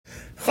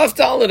Chaf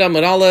Daled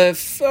Amud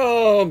Aleph,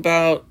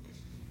 about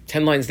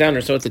 10 lines down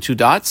or so at the two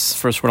dots.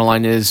 First word on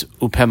line is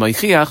Upeh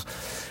Maichiach.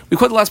 We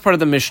quote the last part of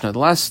the Mishnah. The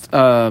last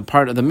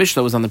part of the Mishnah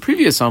that was on the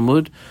previous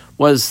Amud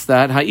was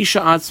that Ha'isha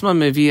Atzma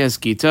Mevi as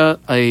Gita,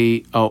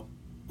 a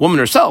woman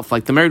herself,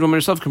 like the married woman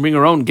herself, can bring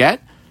her own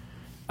get.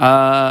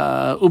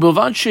 Ubilvan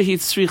Shehit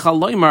Tzricha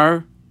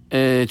Loimar,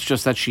 it's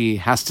just that she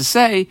has to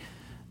say,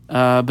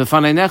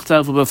 Befanei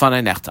Nechtav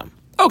Ubefanei Nechtam.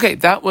 Okay,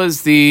 that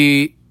was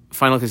the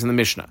final case in the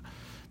Mishnah.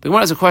 The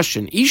Gemara has a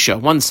question. Isha,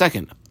 1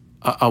 second.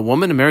 A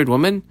woman, a married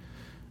woman?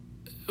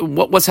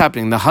 What's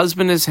happening? The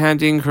husband is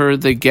handing her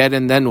the get,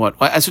 and then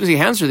what? As soon as he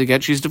hands her the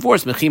get, she's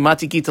divorced. As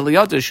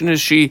soon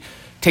as she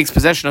takes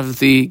possession of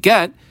the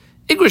get,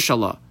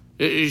 Igrishallah,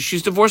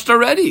 she's divorced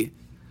already.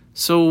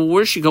 So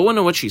where's she going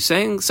and what's she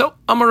saying? So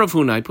Amar Rav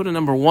Huna, I put a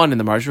number 1 in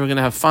the margin. We're going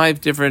to have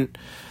 5 different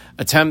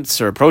attempts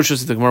or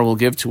approaches that the Gemara will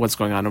give to what's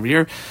going on over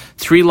here.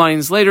 3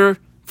 lines later,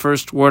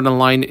 first word on the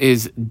line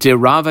is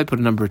derav. I put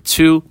a number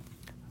 2.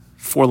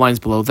 4 lines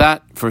below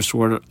that, first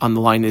word on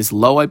the line is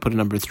lo. I put a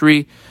number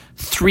 3.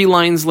 3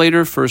 lines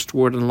later, first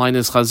word on the line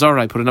is chazar.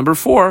 I put a number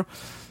 4.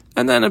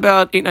 And then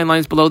about 8-9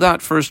 lines below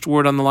that, first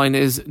word on the line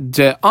is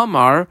de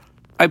amar.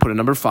 I put a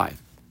number 5.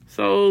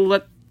 So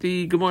let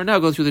the Gemara now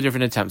go through the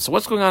different attempts. So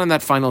what's going on in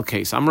that final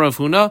case? Amar Rav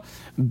Huna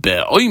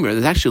be'oimer.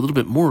 There's actually a little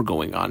bit more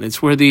going on.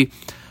 It's where the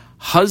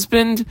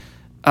husband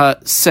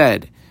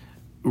said,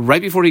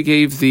 right before he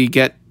gave the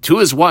get to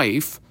his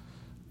wife,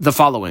 the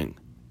following.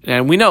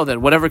 And we know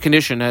that whatever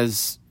condition,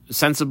 as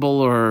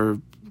sensible or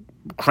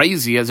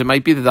crazy as it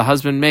might be that the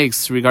husband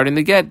makes regarding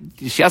the get,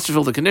 she has to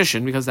fill the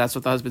condition because that's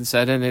what the husband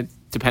said, and it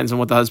depends on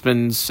what the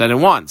husband said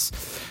and wants.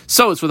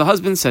 So it's where the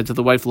husband said to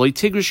the wife, "Lo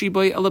tigrishi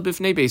boy ela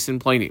bifnei beis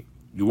pleni."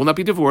 You will not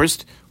be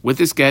divorced with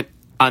this get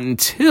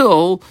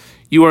until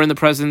you are in the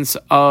presence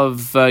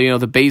of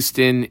the Beis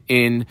Din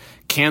in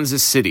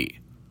Kansas City.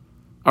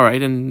 All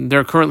right, and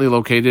they're currently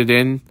located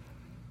in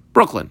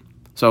Brooklyn,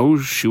 so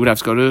she would have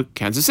to go to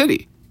Kansas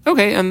City.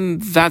 Okay,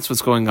 and that's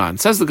what's going on.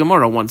 Says the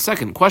Gemara, 1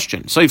 second,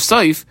 question.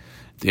 Saif,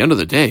 at the end of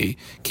the day,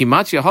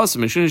 Kimatya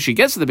Hasam, as soon as she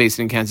gets to the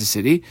basin in Kansas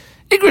City,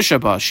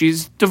 Igrishaba,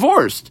 she's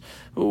divorced.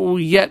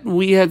 Yet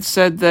we had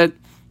said that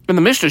in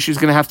the Mishnah she's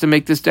going to have to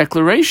make this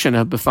declaration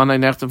of Befanei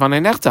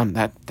Nechtam.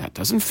 That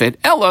doesn't fit.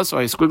 Ella, so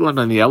I squiggled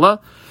on the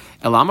Ella.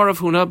 Elama Rav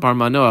Huna bar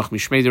Manoach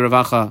Mishmei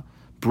Deravacha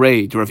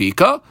Brei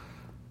Dravika.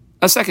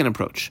 A second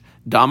approach.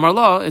 Da'amar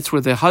La, it's where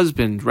the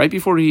husband, right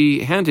before he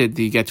handed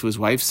the get to his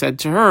wife, said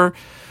to her,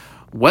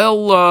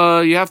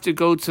 well, you have to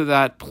go to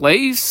that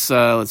place,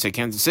 let's say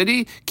Kansas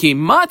City, Ki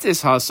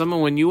matis hasam,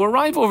 and when you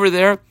arrive over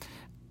there,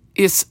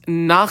 is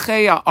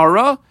nache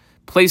ara,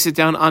 place it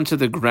down onto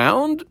the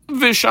ground,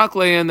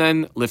 vishakle, and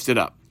then lift it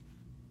up.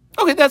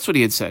 Okay, that's what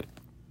he had said.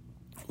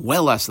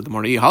 Well, asked the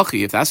Gemara,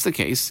 if that's the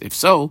case, if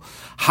so,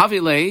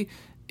 havile,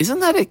 isn't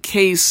that a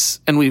case,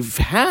 and we've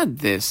had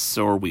this,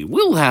 or we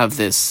will have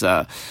this,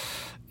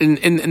 in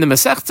the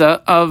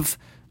Masechta, of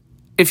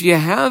if you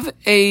have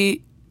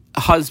a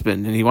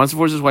husband and he wants to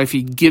divorce his wife,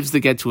 he gives the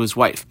get to his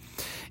wife.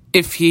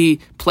 If he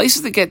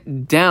places the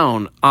get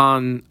down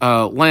on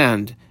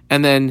land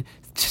and then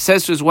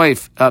says to his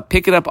wife,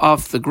 pick it up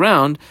off the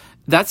ground,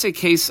 that's a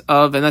case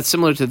of, and that's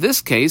similar to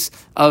this case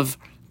of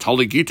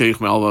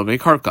taligitech me'al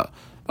mekarka.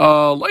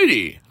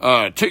 Lady,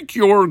 take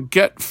your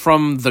get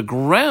from the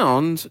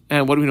ground.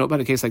 And what do we know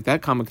about a case like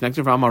that? Common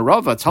connector for Amar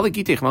Rava,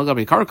 taligitech me'al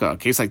mekarka. A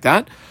case like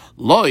that,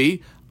 loi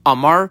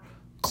amar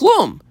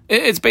klum.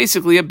 It's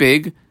basically a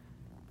big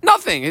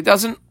nothing. It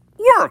doesn't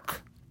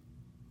work.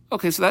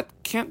 Okay, so that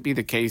can't be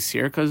the case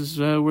here because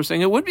we're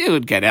saying it would be a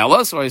good get.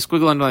 Ella, so I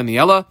squiggle underline the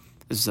Ella.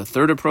 This is a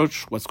third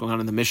approach. What's going on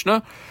in the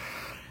Mishnah?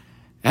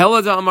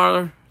 Ella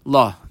da'amar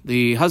la.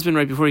 The husband,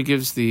 right before he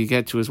gives the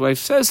get to his wife,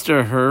 says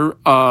to her,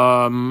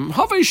 Havei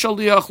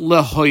shaliach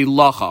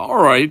lehoilacha.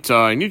 All right,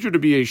 I need you to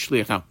be a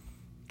shliach. Now,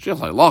 shliach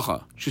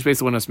lehoilacha. She's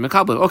basically one of us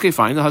mekabel. Okay,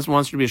 fine. The husband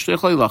wants her to be a shliach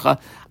lehoilacha.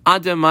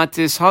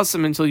 Adamatis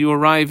hasam, until you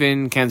arrive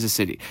in Kansas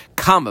City.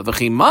 Kama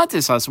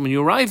v'chimatis hasam, when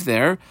you arrive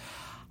there,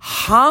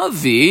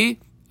 havi,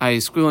 I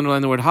squiggle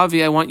underline the word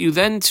havi, I want you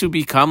then to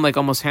become, like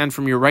almost hand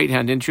from your right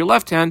hand into your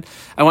left hand,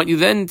 I want you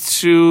then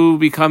to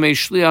become a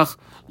shliach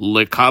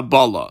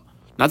lekabala.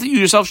 Not that you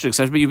yourself should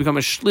accept, but you become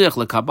a shliach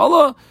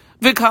lekabala,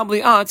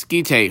 v'kabliat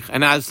giteich.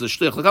 And as the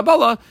shliach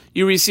lekabala,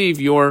 you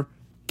receive your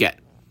get.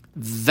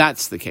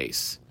 That's the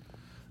case.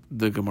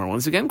 The Gemara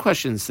once again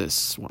questions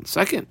this. 1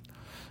 second.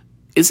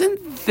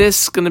 Isn't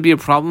this going to be a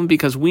problem?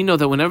 Because we know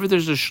that whenever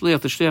there's a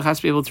shliach, the shliach has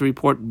to be able to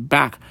report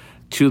back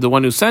to the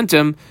one who sent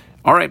him,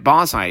 all right,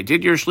 boss, I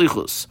did your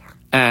shlichus.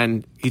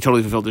 And he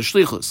totally fulfilled his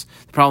shlichus.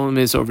 The problem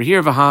is over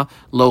here, vaha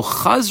lo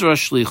chazra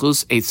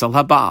shlichus eitzal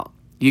habal.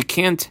 You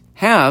can't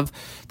have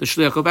the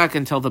shliach go back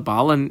and tell the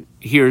Baal, and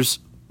here's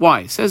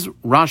why. It says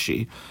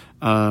Rashi,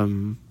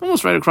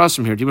 almost right across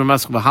from here,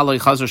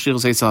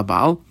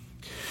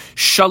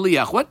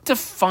 shaliach. What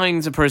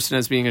defines a person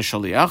as being a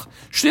shaliach?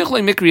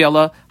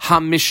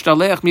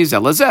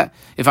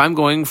 If I'm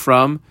going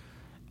from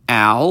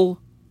Al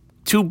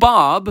to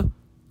Bob,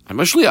 I'm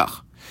a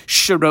shliach.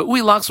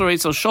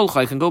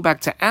 I can go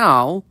back to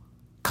Al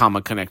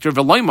comma connector,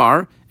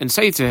 v'loymar, and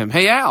say to him,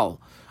 hey Al,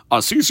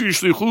 asisi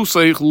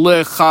shlichuseich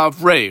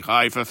lechavreich,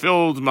 I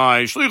fulfilled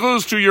my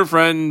shlichus to your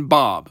friend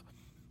Bob.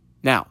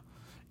 Now,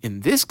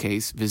 in this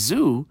case,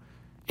 vizu,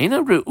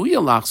 Eina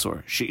re'uya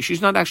lachzor. She's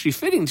not actually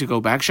fitting to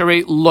go back.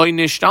 Sharei loy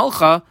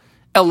nishtalcha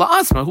ela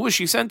asma. Who was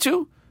she sent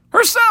to?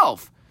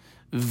 Herself.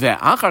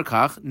 Ve'achar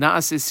kach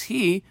na'asis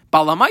hi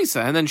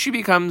balamaisa. And then she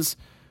was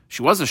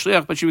a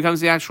shliach, but she becomes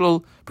the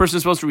actual person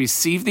supposed to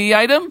receive the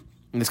item.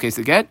 In this case,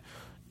 the get.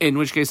 In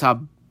which case,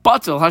 batel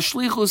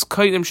hashlichus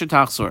kaidim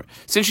shetachzor.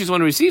 Since she's the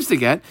one who receives the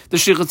get, the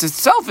shlichus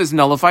itself is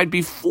nullified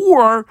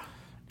before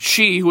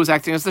she, who was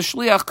acting as the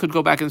shliach, could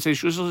go back and say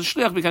she was a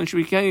shliach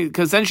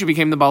because then she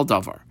became the bal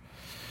davar.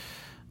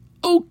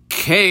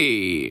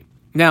 Okay.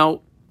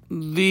 Now,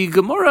 the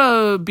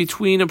Gemara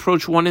between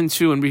approach 1 and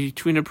 2 and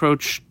between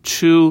approach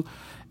 2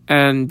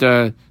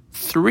 and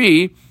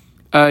 3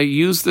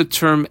 use the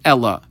term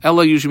Ella.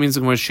 Ella usually means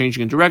the Gemara is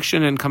changing in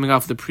direction and coming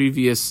off the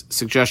previous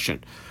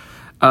suggestion.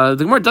 The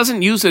Gemara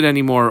doesn't use it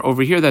anymore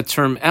over here, that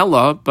term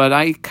Ella, but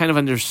I kind of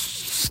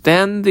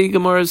understand the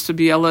Gemaras to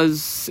be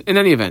Ellas in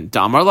any event.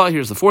 Damarla,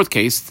 here's the fourth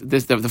case,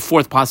 the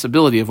fourth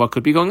possibility of what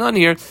could be going on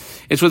here.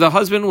 It's with a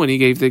husband, when he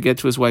gave the get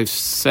to his wife,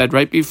 said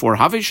right before,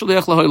 Have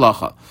shliach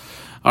lahoilacha.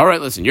 All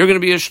right, listen, you're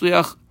going to be a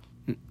shliach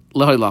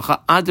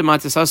lahoilacha ad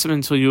matis hasam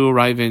until you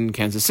arrive in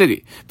Kansas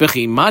City.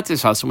 Bechi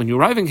matis hasam, when you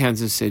arrive in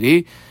Kansas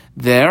City,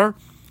 there,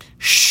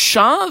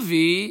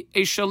 shavi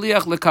a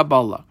shliach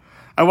lekabala.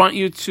 I want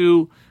you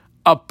to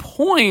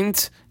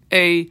appoint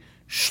a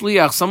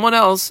shliach, someone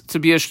else, to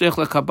be a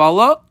shliach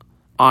lekabala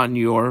on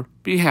your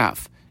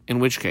behalf. In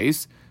which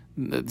case,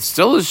 she's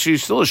still a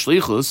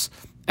shlichus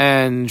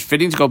and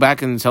fitting to go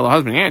back and tell her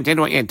husband, "Yeah, I did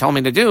what you told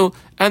me to do,"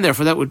 and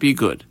therefore that would be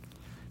good.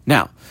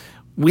 Now,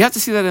 we have to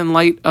see that in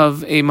light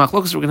of a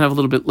machlokas we're going to have a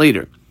little bit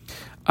later.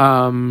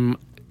 Can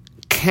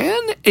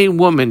a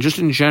woman, just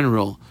in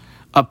general,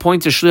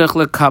 appoint a shliach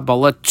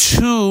lekabala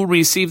to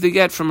receive the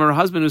get from her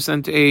husband who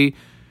sent a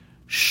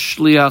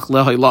shliach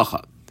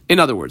lehoilacha? In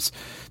other words,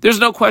 there's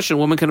no question a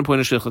woman can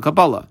appoint a shliach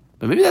lekabala,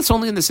 but maybe that's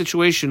only in the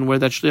situation where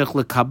that shliach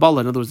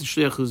lekabala, in other words, the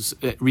shliach who's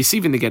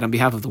receiving the get on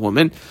behalf of the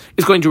woman,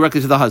 is going directly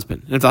to the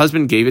husband. And if the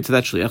husband gave it to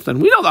that shliach, then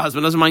we know the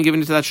husband doesn't mind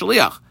giving it to that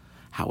shliach.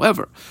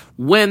 However,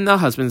 when the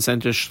husband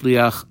sent a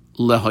shliach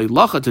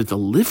lehoilacha to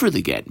deliver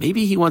the get,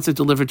 maybe he wants it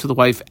delivered to the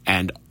wife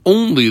and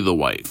only the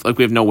wife. Like,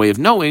 we have no way of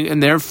knowing,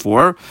 and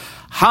therefore,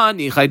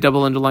 hanicha, I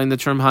double underline the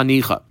term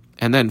hanicha.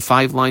 And then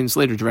 5 lines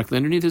later, directly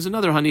underneath, is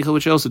another hanicha,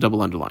 which I also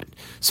double underlined.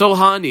 So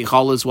hanicha,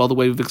 all is well the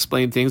way we've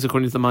explained things,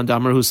 according to the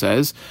Mandamar, who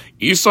says,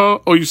 Isa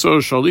oisa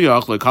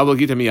shaliach lekabala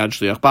gita miyad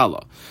shliach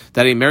bala.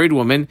 That a married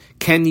woman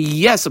can,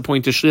 yes,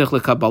 appoint a shliach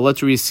lekabala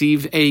to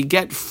receive a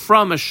get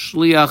from a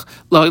shliach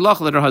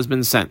lehoilacha that her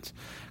husband sent.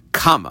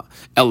 Kama.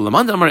 El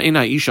Mandamar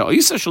ena isha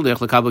oisa shaliach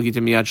lekabala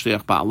gita miyad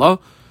shliach bala.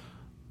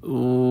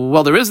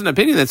 Well, there is an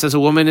opinion that says a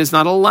woman is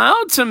not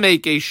allowed to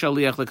make a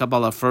shaliach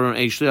lekabala for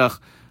a shliach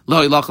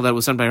lehoilacha that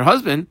was sent by her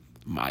husband.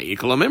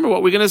 Remember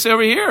what we're going to say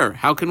over here.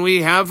 How can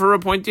we have her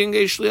appointing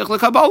a shliach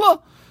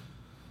lekabala?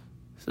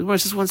 So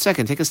just 1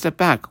 second, take a step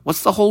back.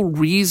 What's the whole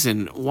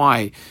reason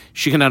why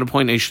she cannot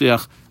appoint a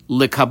shliach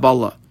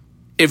lekabala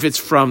if it's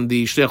from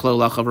the shliach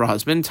lehoilacha of her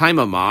husband? Time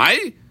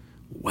amai?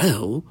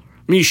 Well,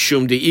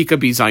 mishum deika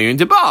bizayon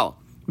debal.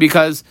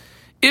 Because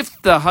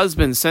if the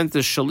husband sent the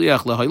shliach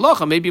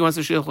lehoilacha, maybe he wants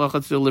the shliach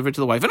lehoilacha to deliver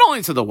to the wife, and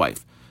only to the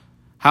wife.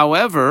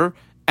 However,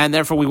 and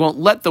therefore we won't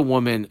let the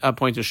woman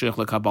appoint a shliach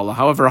lekabala.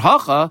 However,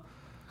 hacha,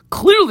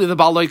 clearly the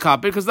baal loikap,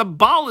 because the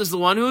baal is the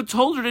one who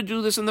told her to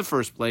do this in the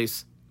first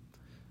place.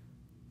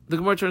 The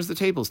Gemara turns the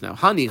tables now.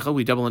 Hanicha,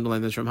 we double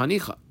underline this term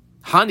hanicha.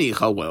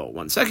 Hanicha, well,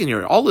 1 second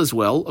here. All is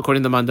well,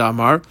 according to the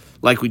Mandamar,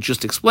 like we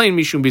just explained,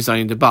 mishum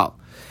bizayin de baal.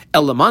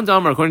 El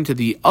Mandamar, according to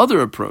the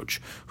other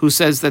approach, who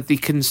says that the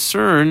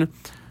concern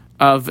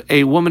of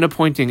a woman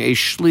appointing a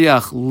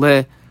shliach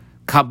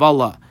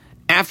lekabala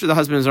after the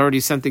husband has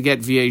already sent the get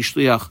via a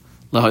shliach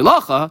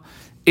lehoilacha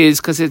is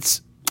because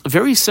it's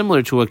very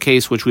similar to a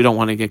case which we don't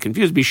want to get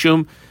confused.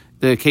 Bishum,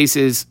 the case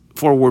is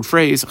 4-word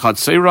phrase,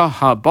 chatzera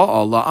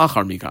haba'a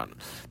la'achar mikan.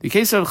 The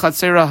case of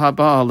chatzera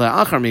haba'a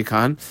la'achar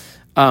mikan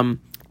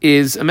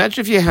is,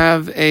 imagine if you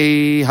have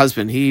a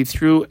husband, he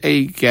threw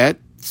a get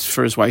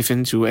for his wife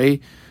into a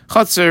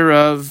chatzer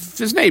of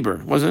his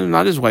neighbor, wasn't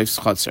not his wife's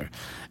chatzer,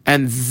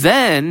 and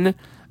then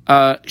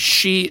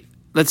she,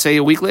 let's say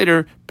a week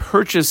later,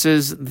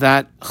 purchases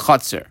that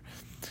chatzer.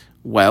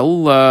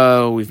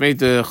 Well, we've made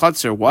the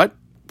chatzer what?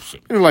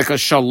 Like a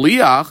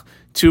shaliach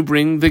to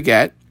bring the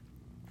get,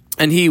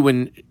 and he,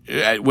 when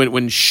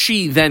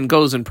she then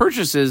goes and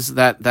purchases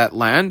that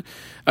land,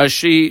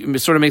 she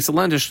sort of makes the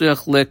land a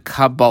shliach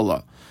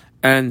lekabala.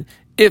 And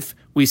if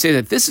we say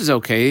that this is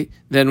okay,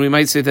 then we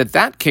might say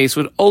that case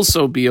would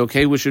also be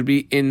okay, which would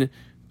be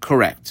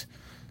incorrect.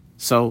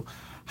 So,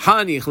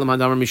 hanich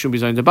lemandamar mishum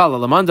bizayin debala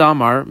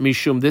lemandamar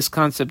mishum, this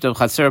concept of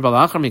chatzer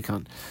balachar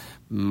mikan.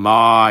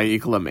 Ma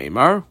ikla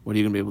meimar. What are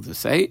you going to be able to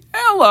say?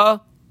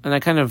 Ella. And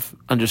I kind of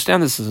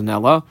understand this as an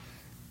Ella.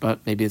 but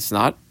maybe it's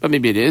not, but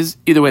maybe it is.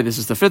 Either way, this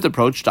is the fifth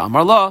approach to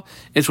Amar Law.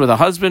 It's where the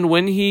husband,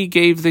 when he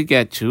gave the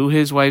get to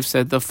his wife,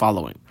 said the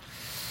following.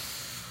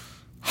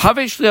 Have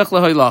shliach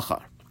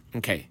lehoilacha.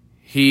 Okay,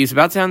 he's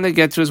about to hand the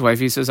get to his wife.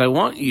 He says, I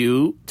want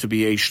you to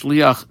be a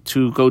shliach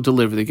to go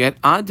deliver the get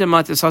ad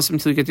dematis hasam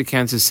until you get to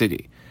Kansas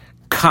City.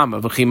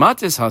 Kama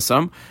v'chimatis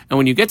hasam, and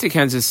when you get to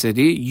Kansas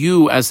City,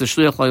 you, as the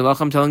shliach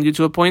lehoilacha, I'm telling you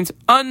to appoint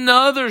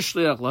another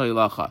shliach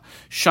lehoilacha.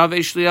 Shave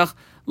shliach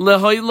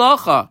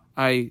lehoilacha.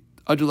 I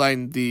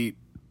underline the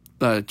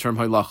term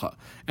hoilacha.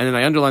 And then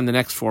I underline the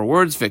next four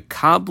words,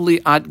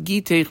 v'kabli at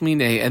gitech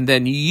mineh, and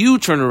then you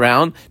turn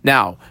around,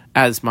 now,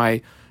 as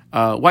my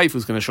wife,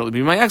 who's going to shortly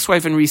be my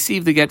ex-wife, and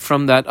receive the get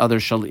from that other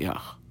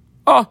shaliach.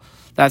 Oh,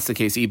 that's the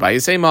case.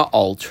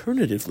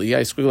 Alternatively,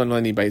 I squiggle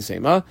underline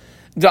ibayisema.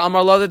 The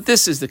Amar Law, that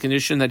this is the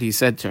condition that he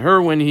said to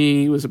her when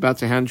he was about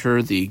to hand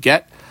her the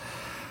get.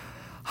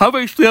 You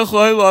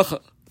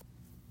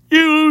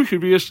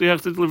should be a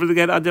shliach to deliver the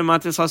get ad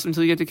matis hasam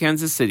until you get to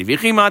Kansas City.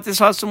 V'chi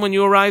matis hasam, when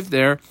you arrive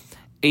there,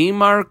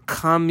 Amar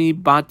kami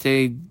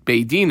bate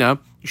beidina.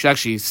 You should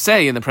actually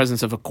say in the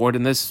presence of a court,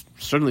 and this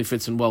certainly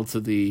fits in well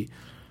to the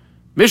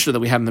Mishnah that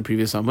we had in the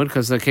previous Amud,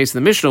 because the case of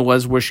the Mishnah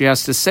was where she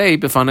has to say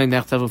b'fanei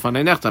nechtav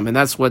u'fanei nechtam, and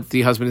that's what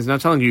the husband is now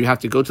telling you. You have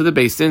to go to the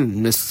Beis Din,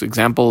 in this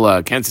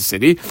example, Kansas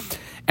City,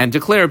 and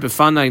declare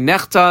b'fanei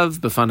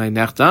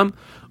nechtam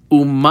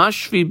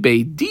umashvi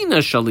beidina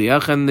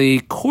shaliach, and the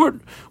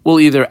court will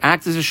either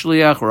act as a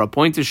shaliach or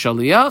appoint a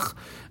shaliach,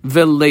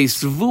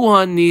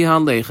 v'leisvuha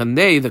nihalech, and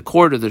they, the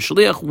court or the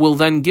shaliach, will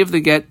then give the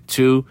get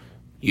to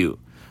you.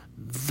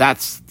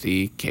 That's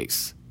the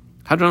case.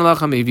 Hadron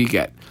alacha maybe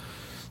get.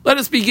 Let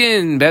us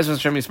begin. The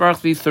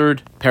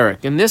third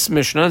parak. In this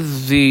Mishnah,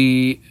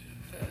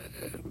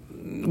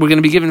 we're going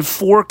to be given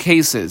four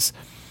cases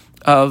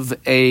of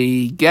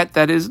a get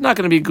that is not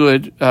going to be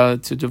good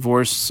to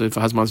divorce if a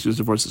husband wants to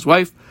divorce his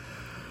wife.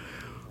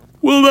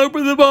 We'll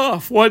number them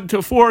off 1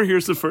 to 4.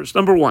 Here's the first.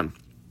 Number 1.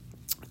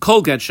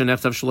 Kol get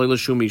sheneftav shalei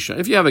l'shumisha.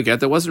 If you have a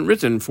get that wasn't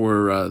written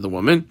for the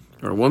woman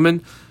or a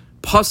woman,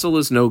 puzzle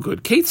is no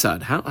good.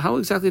 Ketzad. How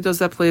exactly does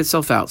that play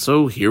itself out?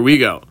 So here we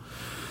go.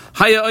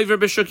 Haya over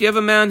b'shuk, you have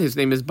a man, his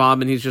name is Bob,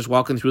 and he's just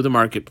walking through the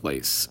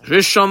marketplace.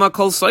 Rishama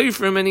kol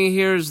seifrim, and he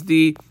hears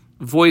the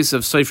voice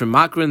of Seifrim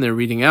Makrin. They're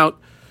reading out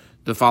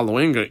the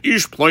following: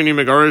 Ish ploni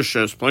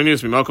megarish,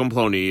 plonius mimakom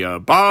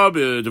ploni. Bob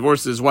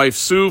divorced his wife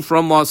Sue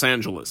from Los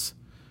Angeles.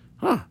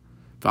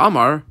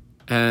 V'amar,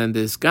 and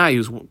this guy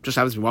who's just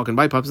happens to be walking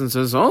by pops and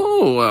says,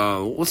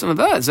 listen to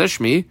that,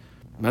 Zeshmi,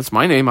 that's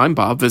my name, I'm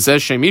Bob, V'zesh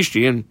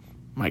Shemishti, and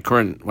my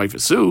current wife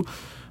is Sue.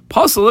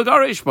 Pasal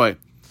l'garish boy.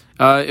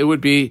 It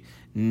would be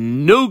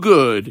no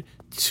good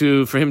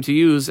for him to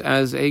use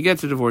as a get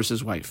to divorce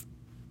his wife.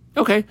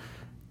 Okay.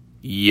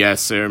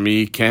 Yes, sir,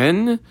 me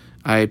can.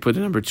 I put a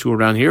number 2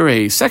 around here.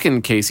 A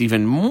second case,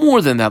 even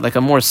more than that, like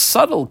a more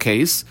subtle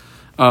case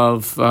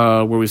of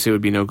where we say it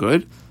would be no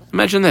good.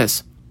 Imagine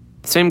this.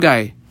 Same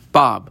guy,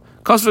 Bob.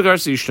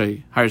 hires a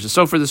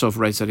sofer. The sofer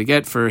writes out a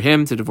get for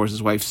him to divorce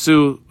his wife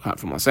Sue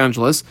from Los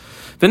Angeles.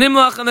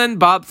 V'nimlach, and then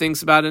Bob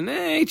thinks about it and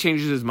he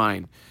changes his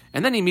mind.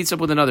 And then he meets up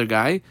with another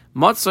guy,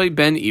 Matzai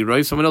ben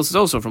Iroi, someone else is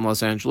also from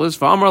Los Angeles,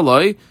 V'amar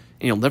loi, and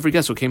you'll never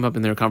guess what came up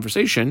in their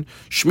conversation.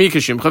 Shmi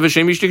kashimcha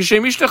v'shem ishti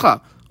kashem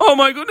ishtecha. Oh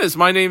my goodness,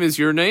 my name is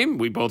your name.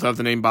 We both have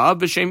the name Bob.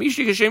 V'shem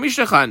ishti kashem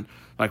ishtecha.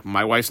 Like,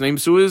 my wife's name,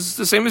 Sue, is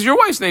the same as your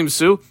wife's name,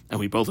 Sue, and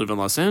we both live in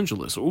Los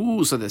Angeles.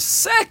 Ooh, so the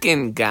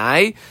second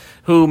guy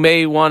who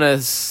may want to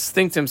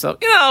think to himself,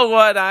 you know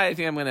what, I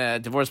think I'm going to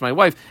divorce my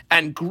wife,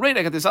 and great,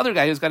 I got this other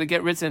guy who's got to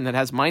get written that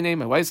has my name,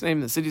 my wife's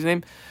name, the city's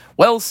name.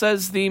 Well,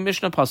 says the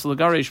Mishnah Pasal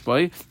Garesh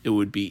boy, it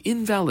would be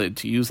invalid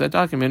to use that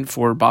document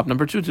for Bob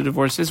number 2 to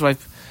divorce his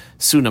wife,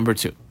 Sue number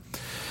 2.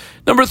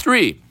 Number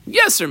 3,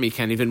 yes, sir, me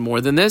can even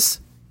more than this.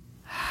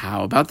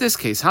 How about this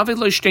case?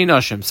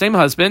 Same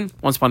husband.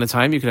 Once upon a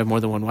time, you could have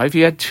more than one wife. He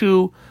had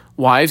 2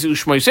 wives,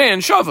 Ushmoiseh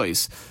and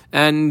Shavais,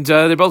 and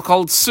they're both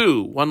called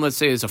Sue. One, let's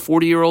say, is a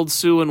 40-year-old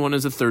Sue, and one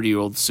is a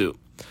 30-year-old Sue.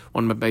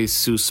 One might be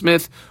Sue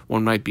Smith,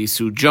 one might be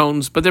Sue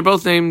Jones, but they're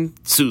both named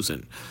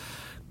Susan.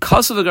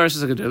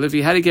 If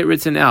he had to get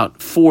written out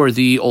for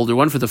the older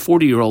one, for the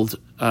 40-year-old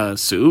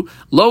Sue,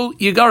 lo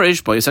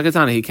yigarish boy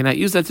sakatana, he cannot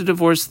use that to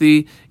divorce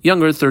the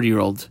younger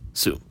 30-year-old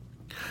Sue.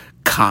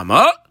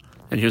 Comma.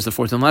 And here's the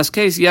 4th and last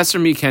case. Yes, or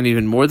me can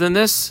even more than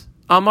this.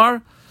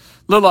 Amar,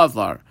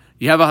 lelavlar.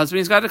 You have a husband,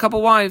 he's got a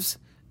couple wives,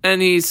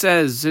 and he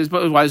says his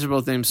wives are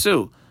both named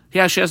Sue. He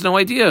actually has no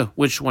idea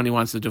which one he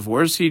wants to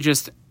divorce. He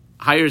just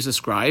hires a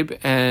scribe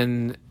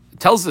and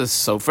tells this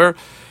sofer,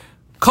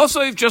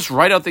 Kosoiv, just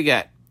write out the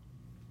get.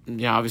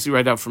 Yeah, obviously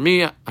write out for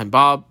me. I'm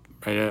Bob.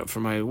 Write out for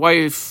my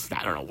wife.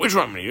 I don't know which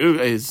one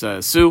is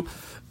Sue.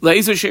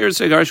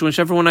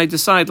 Whichever one I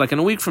decide, like in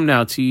a week from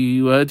now,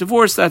 to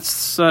divorce,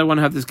 I want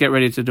to have this get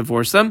ready to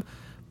divorce them.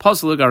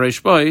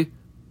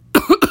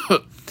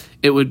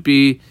 It would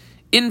be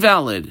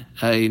invalid,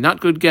 a not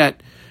good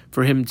get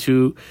for him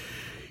to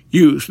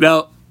use.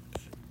 Now,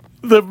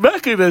 the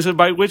mechanism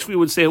by which we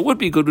would say it would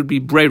be good would be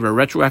brera,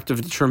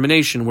 retroactive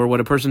determination, where what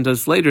a person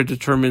does later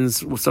determines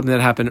something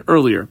that happened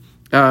earlier.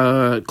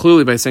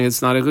 Clearly, by saying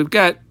it's not a good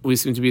get, we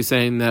seem to be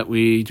saying that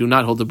we do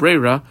not hold the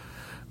breira,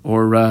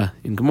 or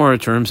in Gemara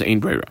terms, ein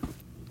breira.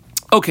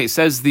 Okay,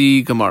 says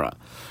the Gemara.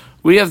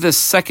 We have the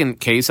second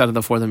case out of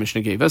the four the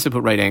Mishnah gave us. They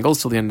put right angles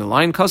till the end of the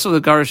line. Kaso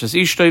the Garish as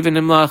Ishtoiv and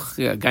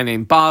Nimlach, a guy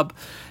named Bob,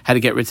 had to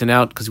get written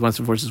out because he wants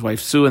to divorce his wife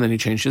Sue, and then he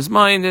changed his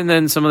mind, and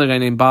then some other guy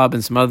named Bob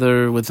and some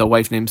other with a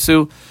wife named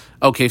Sue.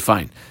 Okay,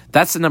 fine.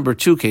 That's the number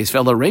 2 case.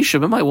 Well,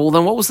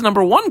 then what was the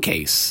number 1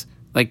 case?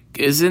 Like,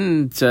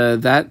 isn't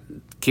that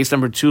case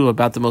number 2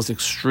 about the most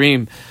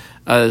extreme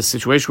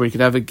situation where you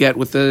could have a get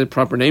with the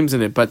proper names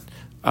in it, but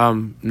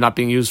not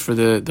being used for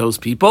those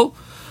people?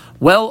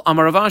 Well,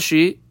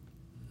 Amaravashi,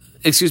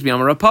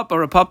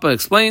 Rapapa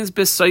explains,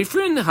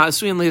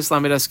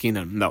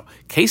 no.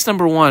 Case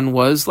number 1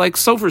 was like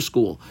Sofer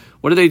school.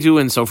 What do they do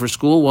in Sofer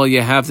school? Well, you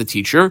have the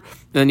teacher,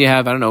 then you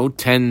have,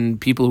 10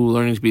 people who are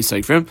learning to be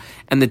Seifrim,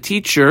 and the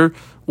teacher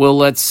will,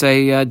 let's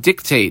say,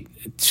 dictate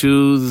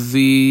to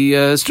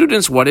the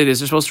students what it is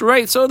they're supposed to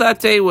write. So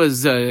that day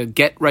was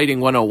Get Writing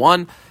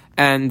 101,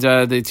 and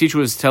the teacher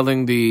was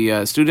telling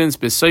the students,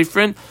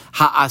 "B'soifrin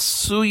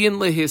ha'asuyin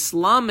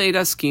lehislamed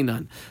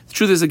askinan." The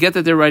truth is, the get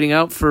that they're writing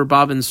out for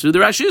Bob and Sue,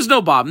 there actually is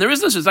no Bob, and there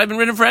is no Sue. It's not even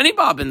written for any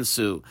Bob and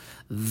Sue.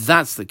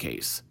 That's the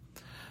case.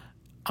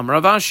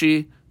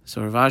 Ravashi.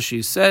 So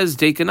Ravashi says,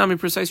 "Dekanami,"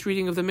 precise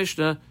reading of the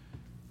Mishnah,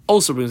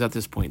 also brings out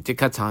this point.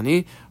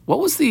 Dekatani. What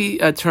was the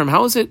term?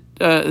 How was it?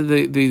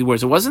 The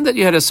words. It wasn't that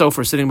you had a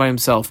sofer sitting by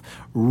himself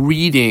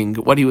reading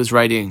what he was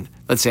writing,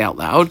 let's say out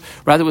loud.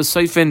 Rather, it was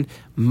soifin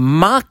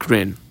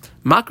makrin.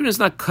 Makrin is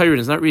not kairin,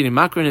 it's not reading.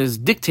 Makrin is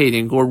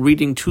dictating or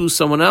reading to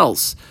someone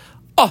else.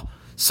 Oh,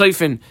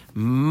 soifin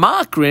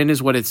makrin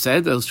is what it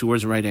said. Those 2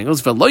 words are right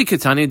angles. Veloy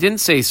katani didn't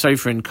say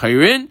soifin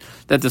kairin,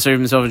 that the sofer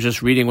himself is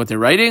just reading what they're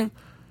writing.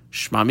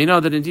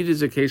 Shmamina, that indeed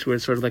is a case where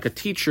it's sort of like a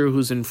teacher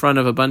who's in front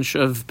of a bunch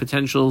of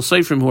potential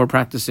seifrim who are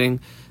practicing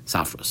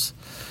safros.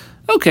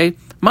 Okay,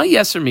 my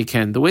yes or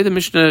miken. The way the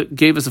Mishnah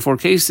gave us the 4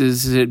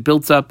 cases is it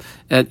built up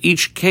that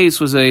each case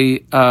was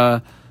a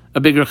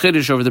bigger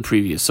chiddush over the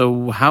previous.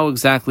 So how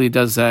exactly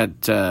does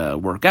that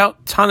work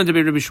out? Tana de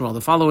Rabbi Shmuel.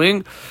 The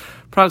following,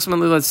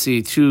 approximately, let's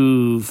see,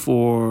 2,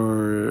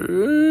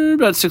 4,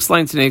 about 6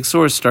 lines in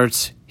source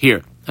starts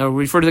here. We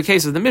refer to the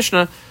case of the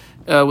Mishnah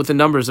with the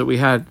numbers that we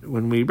had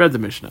when we read the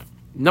Mishnah.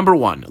 Number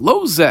 1,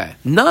 lo zeh,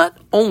 not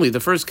only the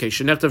first case,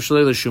 shenechtav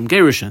shalei l'shum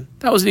gerushin,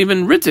 that wasn't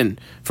even written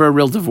for a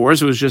real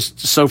divorce, it was just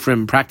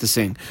sofrim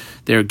practicing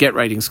their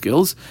get-writing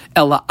skills.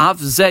 Ela av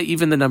zeh,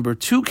 even the number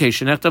 2 case,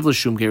 shenechtav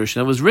l'shum gerushin,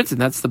 that was written,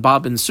 that's the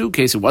Bob and Sue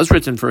case, it was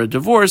written for a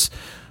divorce,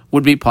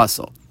 would be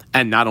puzzle.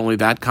 And not only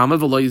that, kama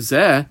v'lo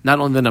zeh, not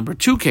only the number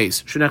 2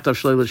 case, shenechtav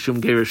shalei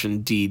l'shum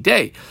gerushin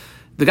d-day,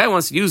 the guy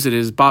wants to use it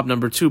as Bob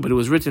number 2, but it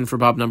was written for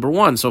Bob number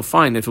 1. So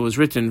fine, if it was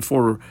written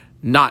for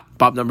not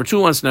Bob number 2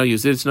 wants to now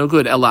use it, it's no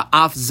good. Ela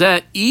af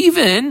zeh,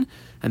 even,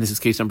 and this is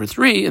case number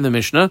 3 in the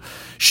Mishnah,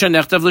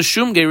 shenechtav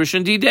l'shum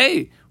gerushin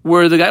d-day,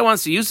 where the guy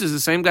wants to use it as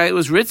the same guy it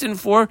was written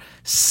for,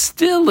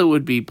 still it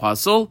would be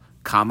puzzle.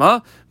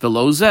 Kama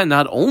veloza,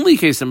 not only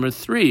case number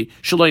 3,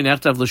 shaloi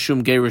nechtav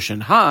l'shum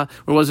gerushin ha,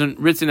 where it wasn't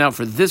written out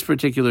for this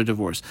particular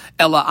divorce.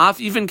 Ela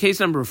af, even case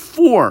number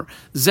 4,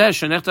 zeh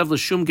shenechtav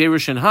l'shum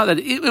gerushin ha, that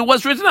it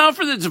was written out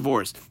for the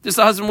divorce. Just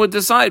the husband would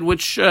decide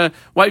which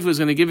wife was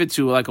going to give it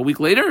to like a week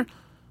later,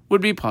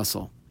 would be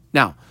puzzle.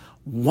 Now,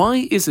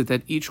 why is it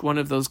that each one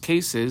of those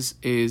cases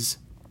is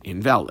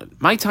invalid?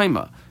 My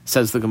taima,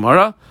 says the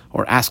Gemara,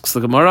 or asks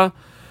the Gemara.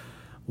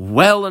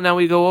 Well, and now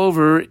we go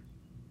over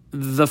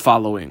the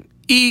following.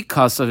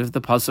 Kasav, if the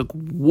pasuk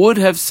would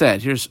have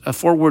said, here's a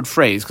 4-word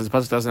phrase, because the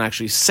pasuk doesn't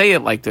actually say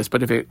it like this,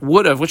 but if it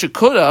would have, which it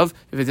could have,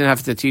 if it didn't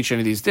have to teach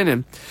any of these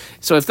dinim,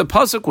 so if the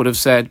pasuk would have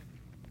said,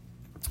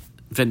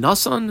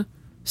 Venasan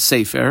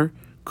sefer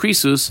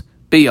krisus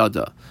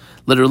beyada,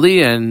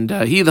 literally, and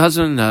he, the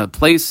husband,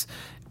 placed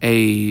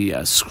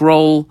a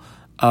scroll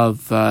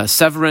of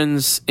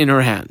severance in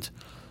her hand.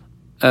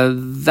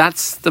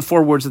 That's the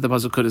 4 words that the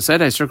pasuk could have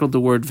said. I circled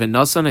the word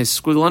venasan, I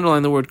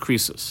underlined the word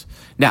krisus.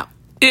 Now,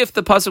 if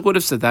the pasuk would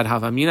have said that,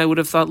 Havamina, I would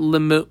have thought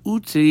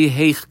lemeuti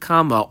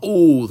heichkama.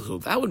 Oh,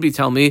 that would be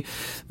telling me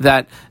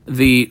that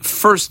the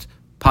first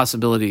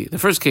possibility, the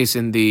first case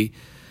in the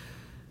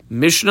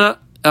Mishnah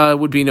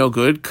would be no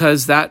good,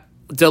 because that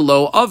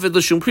delo avid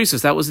l'shum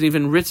krisus, that wasn't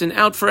even written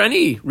out for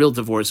any real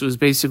divorce. It was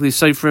basically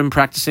seifrim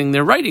practicing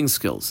their writing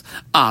skills.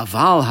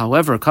 Aval,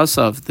 however,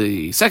 kasav,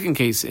 the second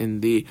case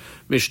in the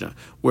Mishnah,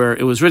 where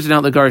it was written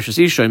out the Garishas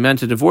Isha meant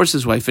to divorce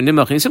his wife, and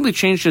Nimach, and he simply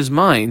changed his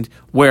mind,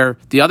 where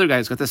the other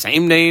guy's got the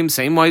same name,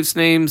 same wife's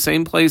name,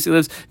 same place he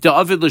lives,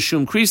 da'avid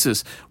l'shum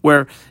krisus,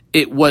 where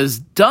it was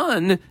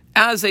done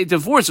as a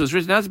divorce. It was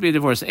written out to be a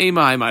divorce.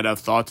 Ema, I might have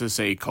thought to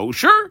say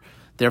kosher.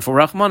 Therefore,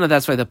 Rachmana,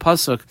 that's why the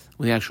pasuk,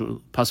 when the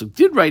actual pasuk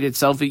did write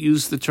itself, it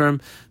used the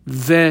term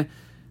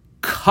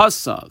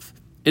ve'kasav.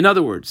 In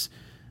other words,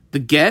 the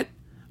get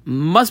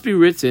must be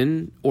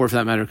written, or for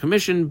that matter,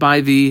 commissioned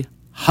by the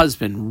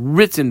husband,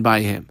 written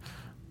by him.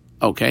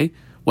 Okay,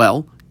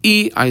 well,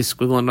 I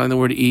squiggle underline the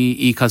word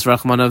kas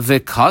Rachmana,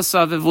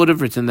 ve'kasav, it would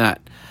have written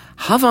that.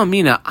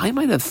 Havamina, I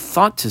might have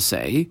thought to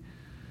say,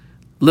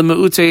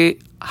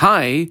 Lemeute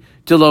hai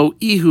delo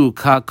ihu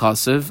ka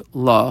kasev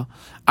la.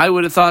 I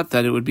would have thought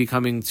that it would be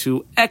coming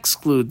to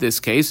exclude this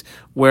case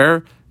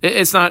where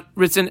it's not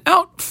written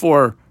out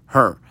for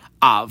her.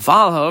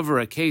 Aval, however,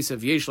 a case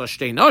of yesh lo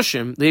shtei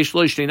noshim,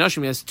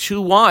 he has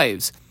two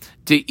wives.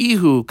 De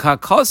ihu ka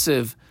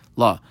kasev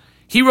la.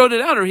 He wrote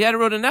it out, or he had it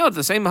written out.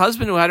 The same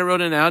husband who had it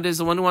written out is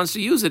the one who wants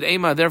to use it.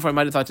 Ema, therefore, I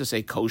might have thought to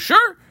say kosher.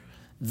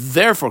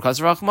 Therefore,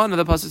 Kasav Rachman,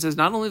 the pasuk says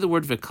not only the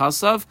word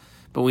v'kasav,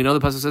 but we know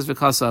the pasuk says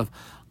v'kasav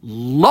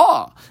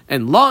law,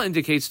 and law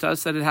indicates to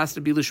us that it has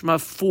to be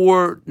lishma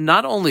for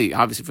not only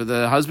obviously for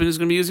the husband who's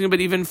going to be using it, but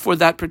even for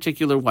that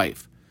particular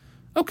wife.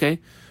 Okay,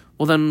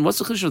 well then, what's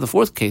the chiddush of the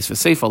fourth case?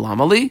 V'seifa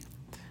lamali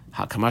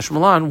hakamash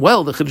malan.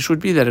 Well, the chiddush would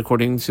be that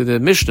according to the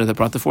Mishnah that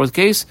brought the fourth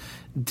case,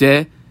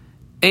 de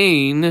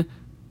ein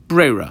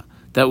breira,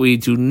 that we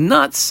do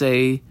not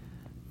say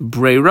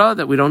breira,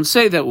 that we don't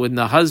say that when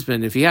the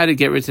husband, if he had to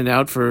get written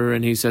out for,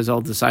 and he says,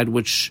 I'll decide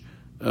which,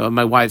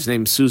 my wife's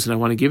name is Susan, I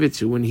want to give it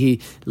to, when he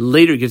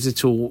later gives it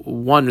to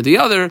one or the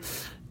other,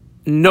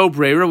 no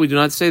breira, we do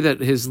not say that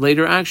his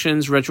later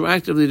actions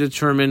retroactively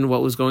determine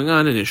what was going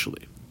on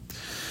initially.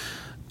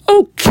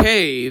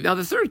 Okay, now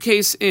the third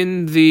case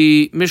in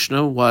the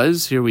Mishnah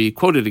was, here we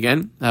quote it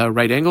again,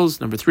 right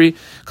angles, number 3,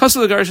 so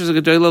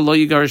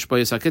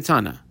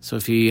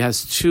if he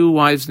has two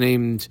wives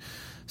named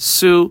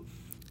Sue,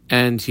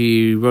 and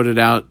he wrote it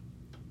out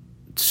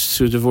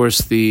to divorce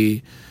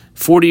the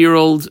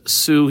 40-year-old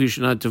Sue, he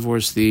should not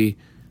divorce he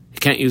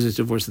can't use it to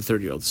divorce the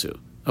 30-year-old Sue.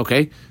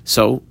 Okay,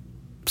 so,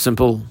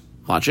 simple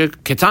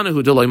logic.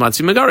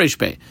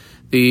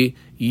 The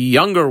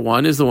younger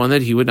one is the one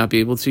that he would not be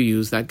able to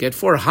use that get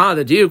for.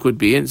 The diuk would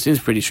be, and it seems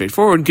pretty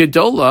straightforward,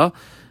 Gedola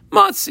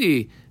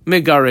Matzi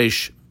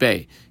Megaresh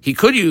Bey. He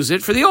could use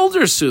it for the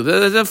older Sue, the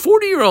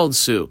 40-year-old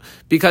Sue,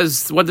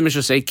 because what the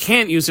Mishnah say,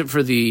 can't use it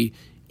for the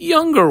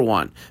younger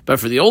one, but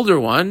for the older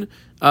one,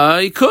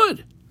 he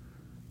could.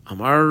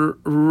 Amar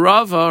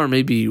Rava, or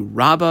maybe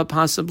Rabba,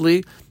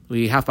 possibly.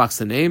 We half-box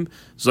the name.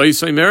 From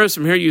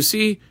here you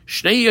see,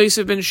 Shnei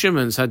Yosef ben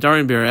Shimon's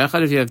Hadarim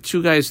Berechad. If you have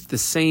two guys with the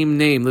same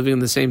name living in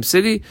the same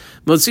city,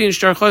 Motzi and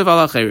Shtar Choiv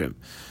ala Chayrim.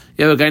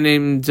 You have a guy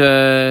named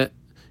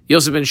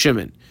Yosef ben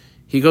Shimon.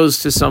 He goes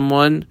to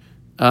someone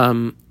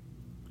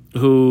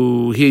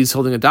who he's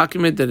holding a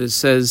document that it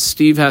says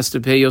Steve has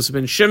to pay Yosef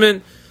ben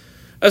Shimon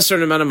a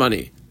certain amount of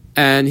money.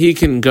 And he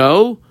can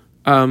go,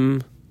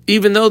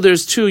 even though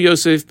there's two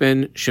Yosef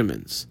ben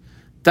Shimons.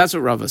 That's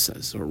what Rava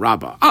says, or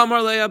Rabba.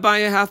 Amar le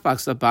Abaye,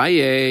 half-box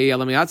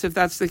Abaye. If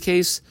that's the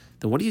case,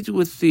 then what do you do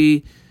with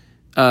the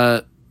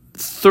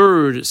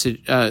third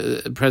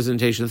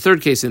presentation, the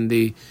third case in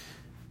the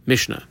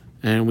Mishnah?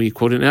 And we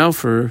quote it now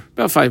for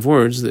about 5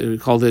 words. We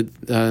called it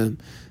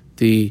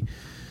the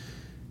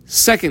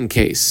second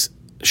case.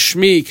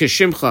 Shmi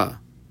keshimcha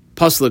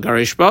pasla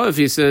gareshba. If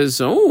he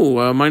says,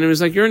 my name is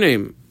like your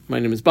name. My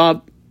name is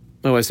Bob.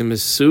 My wife's name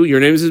is Sue. Your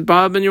name is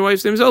Bob, and your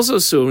wife's name is also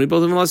Sue. And we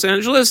both live in Los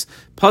Angeles.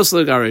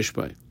 Pasla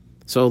garishbay.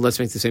 So let's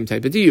make the same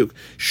type of diuk.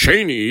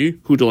 Sheni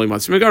hudoli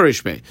matzim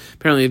garishbay.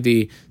 Apparently,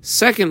 the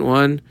second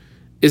one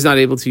is not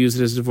able to use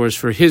it as a divorce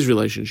for his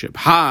relationship. The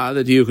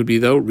diuk would be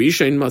though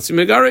rishain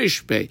matzim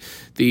garishbay.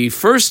 The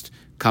first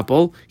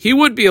couple, he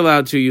would be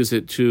allowed to use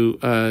it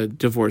to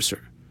divorce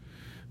her.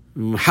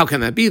 How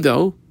can that be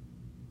though?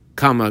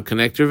 Kama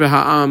connector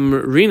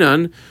v'ha'am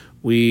rinan.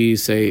 We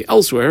say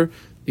elsewhere.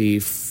 The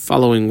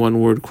following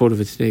one-word quote of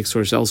a Tanaic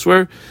source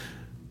elsewhere: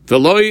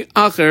 "V'loi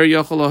acher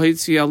yachol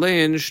lahitzi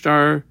alein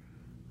shtar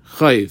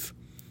chayv."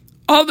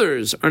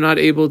 Others are not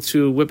able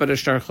to whip out a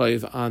shtar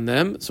chayv on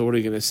them. So what are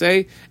you going to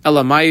say?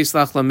 Elamayis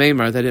lach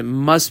lameimar, that it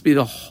must be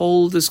the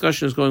whole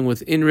discussion is going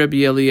within Rabbi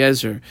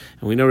Eliezer,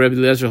 and we know Rabbi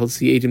Eliezer holds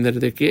the edim that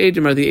the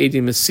edim are the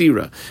edim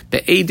mesira. The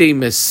edim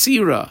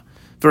mesira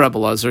for Rabbi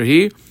Eliezer,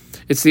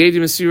 it's the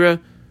edim mesira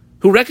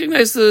who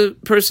recognize the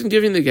person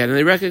giving the get, and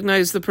they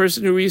recognize the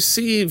person who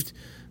received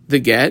the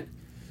get.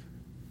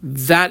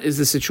 That is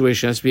the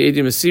situation. It has to be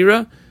Eidei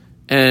Masira,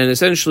 and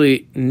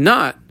essentially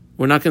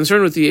we're not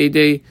concerned with the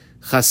Eidei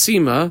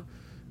Chasima.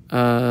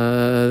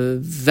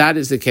 That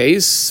is the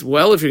case.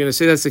 Well, if you're going to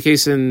say that's the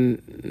case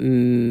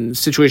in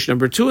situation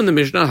number 2 in the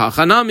Mishnah,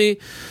 Hachanami,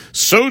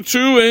 so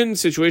too in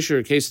situation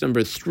or case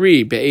number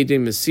 3, Be'eidei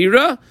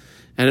Masira,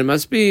 and it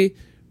must be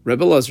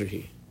Rebbe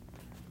Lazarhi.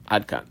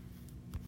 Adkan.